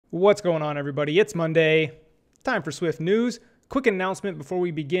What's going on, everybody? It's Monday. Time for Swift News. Quick announcement before we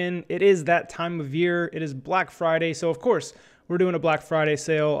begin. It is that time of year. It is Black Friday. So, of course, we're doing a Black Friday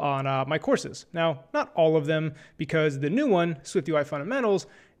sale on my courses. Now, not all of them, because the new one, SwiftUI Fundamentals,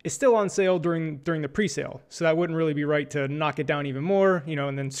 is still on sale during the pre-sale. So that wouldn't really be right to knock it down even more,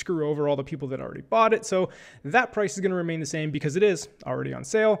 and then screw over all the people that already bought it. So that price is going to remain the same because it is already on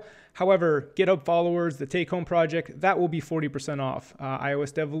sale. However, GitHub followers, the take-home project, that will be 40% off.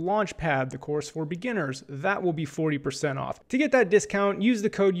 iOS Dev Launchpad, the course for beginners, that will be 40% off. To get that discount, use the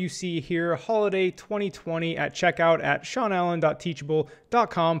code you see here, Holiday 2020 at checkout at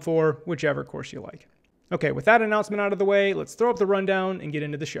seanallen.teachable.com for whichever course you like. Okay, with that announcement out of the way, let's throw up the rundown and get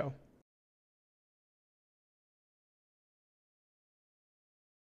into the show.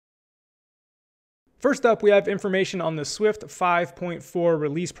 First up, we have information on the Swift 5.4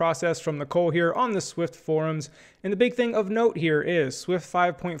 release process from Nicole here on the Swift forums. And the big thing of note here is Swift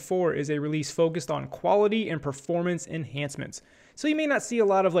 5.4 is a release focused on quality and performance enhancements. So you may not see a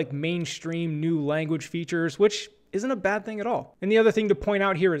lot of mainstream new language features, which isn't a bad thing at all. And the other thing to point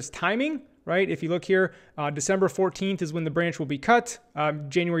out here is timing. Right? If you look here, December 14th is when the branch will be cut,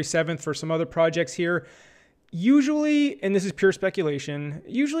 January 7th for some other projects here. Usually, and this is pure speculation,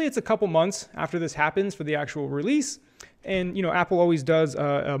 usually it's a couple months after this happens for the actual release. And, Apple always does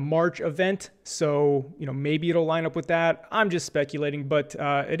a March event, so, maybe it'll line up with that. I'm just speculating, but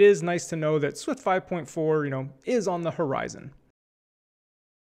it is nice to know that Swift 5.4, is on the horizon.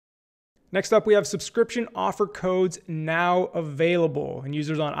 Next up, we have subscription offer codes now available, and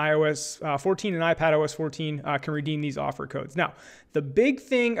users on iOS 14 and iPadOS 14 can redeem these offer codes. Now, the big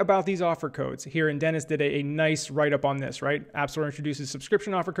thing about these offer codes here, and Dennis did a nice write-up on this, right? App Store introduces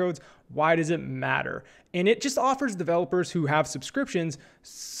subscription offer codes. Why does it matter? And it just offers developers who have subscriptions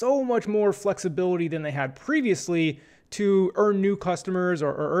so much more flexibility than they had previously to earn new customers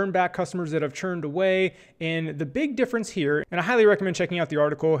or earn back customers that have churned away. And the big difference here, and I highly recommend checking out the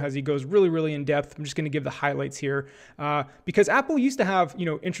article as he goes really in depth. I'm just going to give the highlights here because Apple used to have,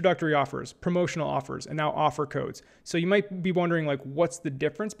 introductory offers, promotional offers, and now offer codes. So you might be wondering what's the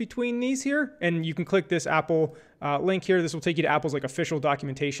difference between these here? And you can click this Apple link here. This will take you to Apple's official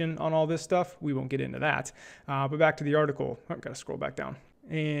documentation on all this stuff. We won't get into that. But back to the article. I've got to scroll back down.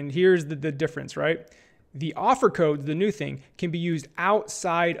 And here's the difference, right? The offer codes, the new thing, can be used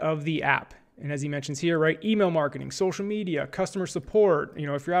outside of the app. And as he mentions here, right, email marketing, social media, customer support,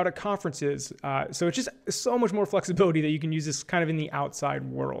 if you're out at conferences. So it's just so much more flexibility that you can use this kind of in the outside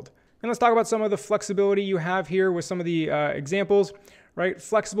world. And let's talk about some of the flexibility you have here with some of the examples, right?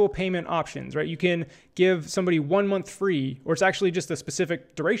 Flexible payment options, right? You can give somebody 1 month free, or it's actually just a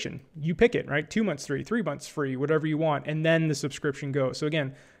specific duration. You pick it, right? 2 months free, 3 months free, whatever you want. And then the subscription goes. So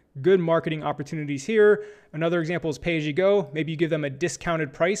again, good marketing opportunities here. Another example is pay as you go. Maybe you give them a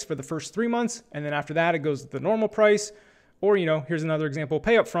discounted price for the first 3 months, and then after that, it goes to the normal price. Or, here's another example,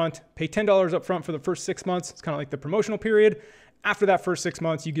 pay up front, pay $10 up front for the first 6 months. It's kind of like the promotional period. After that first 6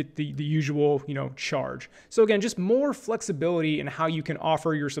 months, you get the usual, charge. So again, just more flexibility in how you can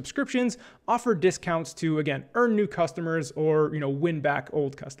offer your subscriptions, offer discounts to, again, earn new customers or, win back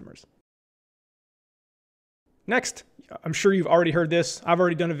old customers. Next, I'm sure you've already heard this. I've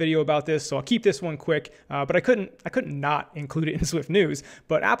already done a video about this, so I'll keep this one quick, but I couldn't not include it in Swift News.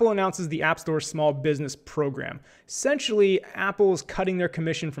 But Apple announces the App Store Small Business Program. Essentially, Apple is cutting their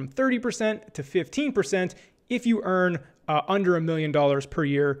commission from 30% to 15% if you earn under $1 million per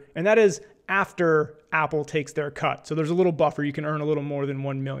year, and that is after Apple takes their cut. So there's a little buffer. You can earn a little more than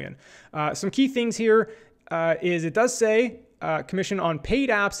 1 million. Some key things here is it does say commission on paid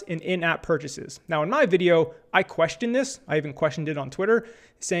apps and in-app purchases. Now, in my video, I questioned this. I even questioned it on Twitter,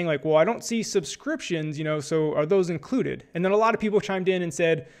 saying well, I don't see subscriptions, so are those included? And then a lot of people chimed in and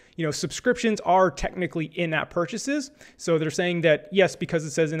said, subscriptions are technically in-app purchases. So they're saying that, yes, because it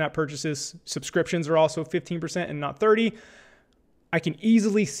says in-app purchases, subscriptions are also 15% and not 30%. I can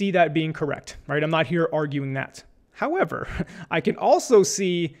easily see that being correct, right? I'm not here arguing that. However, I can also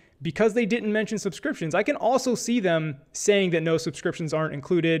see, because they didn't mention subscriptions, I can also see them saying that no subscriptions aren't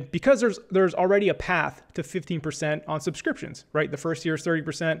included because there's already a path to 15% on subscriptions, right? The first year is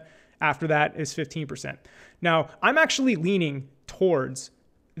 30%. After that is 15%. Now, I'm actually leaning towards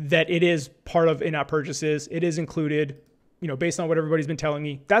that it is part of in-app purchases. It is included, based on what everybody's been telling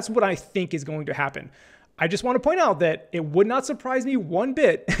me. That's what I think is going to happen. I just want to point out that it would not surprise me one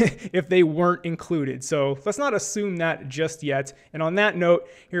bit if they weren't included. So let's not assume that just yet. And on that note,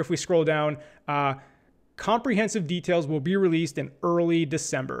 here, if we scroll down, comprehensive details will be released in early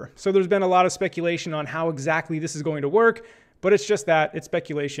December. So there's been a lot of speculation on how exactly this is going to work, but it's just that, it's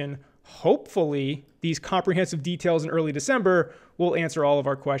speculation. hopefully these comprehensive details in early December will answer all of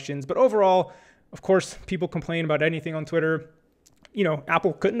our questions. But overall, of course, people complain about anything on Twitter. You know,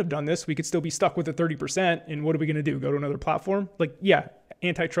 Apple couldn't have done this. We could still be stuck with the 30%. And what are we going to do? Go to another platform? Like, yeah,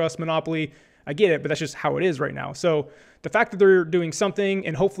 antitrust, monopoly, I get it, but that's just how it is right now. So the fact that they're doing something,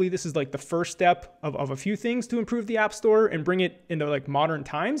 and hopefully this is like the first step of a few things to improve the App Store and bring it into like modern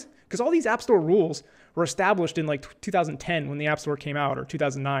times, because all these App Store rules were established in like 2010 when the App Store came out, or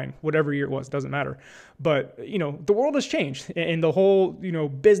 2009, whatever year it was, doesn't matter. But, you know, the world has changed and the whole, you know,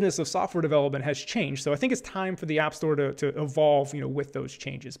 business of software development has changed. So I think it's time for the App Store to evolve, you know, with those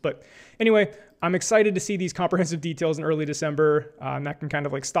changes. But anyway, I'm excited to see these comprehensive details in early December. And that can kind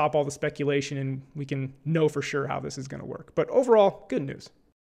of like stop all the speculation and we can know for sure how this is going to work. But overall, good news.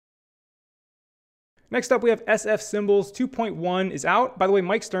 Next up, we have SF Symbols 2.1 is out. By the way,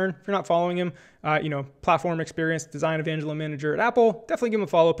 Mike Stern, if you're not following him, you know, platform experience, design evangelist manager at Apple, definitely give him a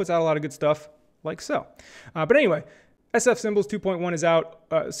follow. Puts out a lot of good stuff like so. But anyway, SF Symbols 2.1 is out.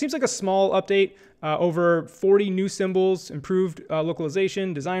 Seems like a small update. Over 40 new symbols, improved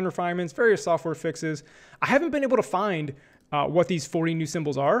localization, design refinements, various software fixes. I haven't been able to find what these 40 new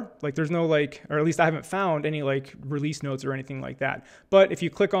symbols are. Like there's no like, or at least I haven't found any like release notes or anything like that. But if you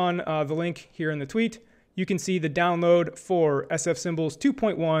click on the link here in the tweet, you can see the download for SF Symbols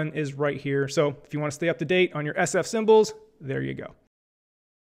 2.1 is right here. So if you want to stay up to date on your SF symbols, there you go.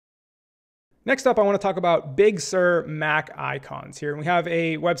 Next up, I want to talk about Big Sur Mac icons here. And we have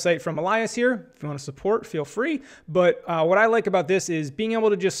a website from Elias here. If you want to support, feel free. But what I like about this is being able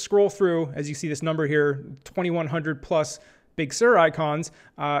to just scroll through, as you see this number here, 2,100 plus Big Sur icons,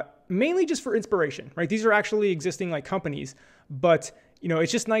 mainly just for inspiration, right? These are actually existing like companies, but you know,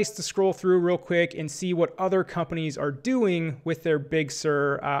 it's just nice to scroll through real quick and see what other companies are doing with their Big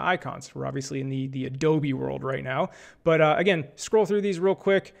Sur icons. We're obviously in the Adobe world right now, but again, scroll through these real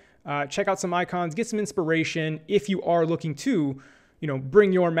quick, check out some icons, get some inspiration if you are looking to, you know,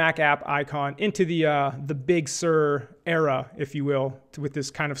 bring your Mac app icon into the Big Sur era, if you will, with this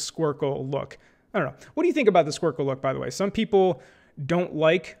kind of squircle look. I don't know. What do you think about the squircle look, by the way? Some people don't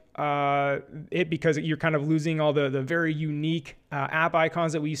like it because you're kind of losing all the very unique app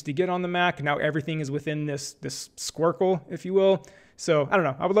icons that we used to get on the Mac. Now everything is within this squircle, if you will. So I don't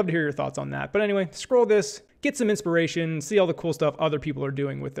know. I would love to hear your thoughts on that. But anyway, scroll this, get some inspiration, see all the cool stuff other people are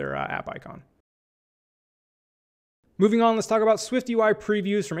doing with their app icon. Moving on, let's talk about SwiftUI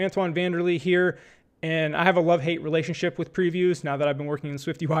Previews from Antoine Vanderlee here. And I have a love-hate relationship with previews now that I've been working in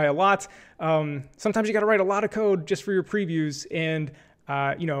SwiftUI a lot. Sometimes you got to write a lot of code just for your previews. And,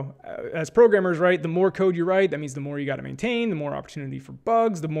 you know, as programmers, right, the more code you write, that means the more you got to maintain, the more opportunity for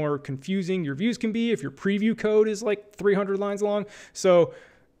bugs, the more confusing your views can be if your preview code is like 300 lines long. So,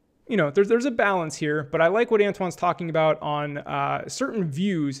 you know, there's a balance here. But I like what Antoine's talking about on certain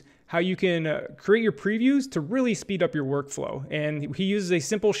views, how you can create your previews to really speed up your workflow. And he uses a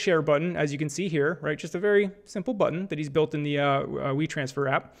simple share button, as you can see here, right? Just a very simple button that he's built in the WeTransfer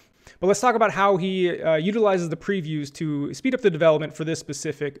app. But let's talk about how he utilizes the previews to speed up the development for this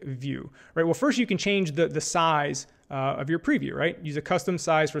specific view, right? Well, first you can change the size of your preview, right? Use a custom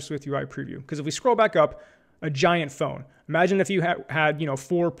size for SwiftUI Preview. Because if we scroll back up, a giant phone. Imagine if you had you know,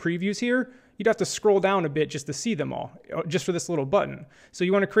 4 previews here, you'd have to scroll down a bit just to see them all, just for this little button. So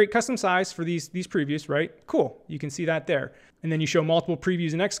you want to create custom size for these previews, right? Cool, you can see that there. And then you show multiple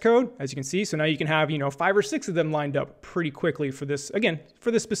previews in Xcode, as you can see. So now you can have, you know, 5 or 6 of them lined up pretty quickly for this, again, for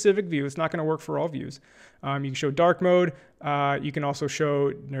this specific view. It's not going to work for all views. You can show dark mode. You can also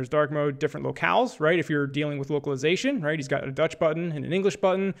show, there's dark mode, different locales, right? If you're dealing with localization, right? He's got a Dutch button and an English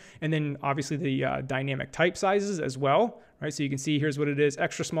button, and then obviously the dynamic type sizes as well, right? So you can see here's what it is,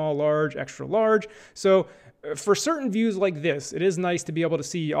 extra small, large, extra large. So for certain views like this, it is nice to be able to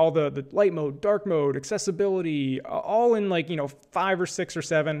see all the light mode, dark mode, accessibility, all in like, you know, 5 or 6 or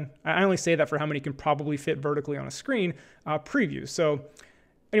 7. I only say that for how many can probably fit vertically on a screen, previews. So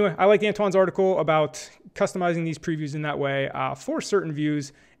anyway, I like Antoine's article about customizing these previews in that way for certain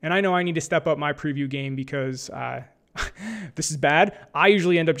views. And I know I need to step up my preview game because this is bad. I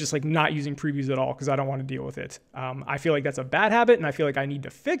usually end up just like not using previews at all because I don't want to deal with it. I feel like that's a bad habit and I feel like I need to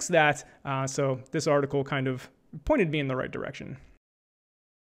fix that. So this article kind of pointed me in the right direction.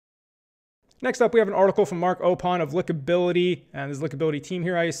 Next up, we have an article from Mark Opon of Lickability, and this Lickability team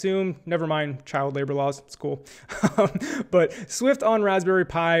here, I assume. Never mind child labor laws, it's cool. But Swift on Raspberry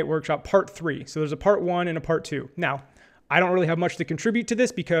Pi Workshop Part 3. So there's a Part 1 and a Part 2. Now, I don't really have much to contribute to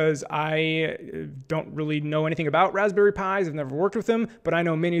this because I don't really know anything about Raspberry Pis. I've never worked with them, but I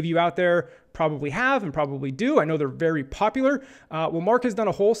know many of you out there probably have and probably do. I know they're very popular. Well, Mark has done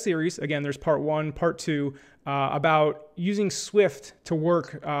a whole series. Again, there's part 1, part 2, about using Swift to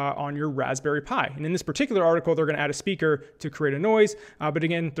work on your Raspberry Pi. And in this particular article, they're going to add a speaker to create a noise. But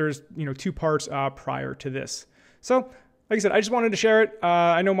again, there's 2 parts prior to this. So like I said, I just wanted to share it.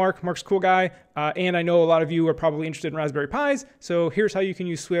 I know Mark's a cool guy, and I know a lot of you are probably interested in Raspberry Pis. So here's how you can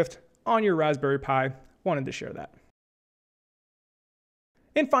use Swift on your Raspberry Pi. Wanted to share that.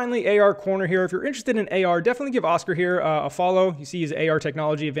 And finally, AR Corner here. If you're interested in AR, definitely give Oscar here a follow. You see he's an AR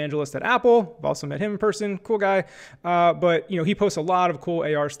technology evangelist at Apple. I've also met him in person, cool guy. But he posts a lot of cool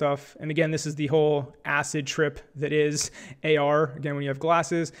AR stuff. And again, this is the whole acid trip that is AR, again, when you have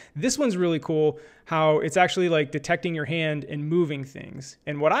glasses. This one's really cool, how it's actually like detecting your hand and moving things.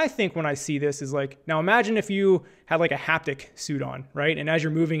 And what I think when I see this is like, now imagine if you had like a haptic suit on, right? And as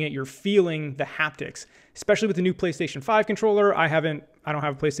you're moving it, you're feeling the haptics, especially with the new PlayStation 5 controller. I don't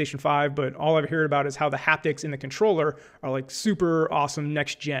have a PlayStation 5, but all I've heard about is how the haptics in the controller are like super awesome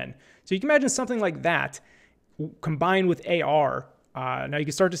next gen. So you can imagine something like that combined with AR. Now you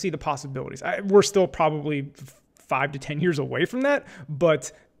can start to see the possibilities. We're still probably 5 to 10 years away from that,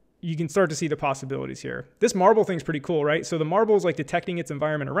 but you can start to see the possibilities here. This marble thing's pretty cool, right? So the marble is like detecting its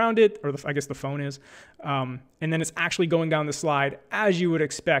environment around it, or I guess the phone is. And then it's actually going down the slide as you would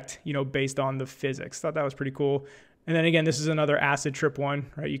expect, based on the physics. Thought that was pretty cool. And then again, this is another acid trip one,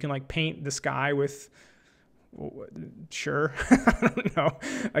 right? You can like paint the sky with, sure, I don't know.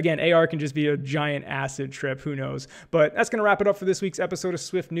 Again, AR can just be a giant acid trip, who knows? But that's gonna wrap it up for this week's episode of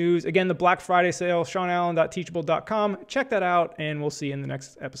Swift News. Again, the Black Friday sale, SeanAllen.teachable.com. Check that out, and we'll see you in the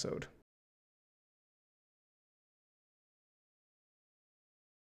next episode.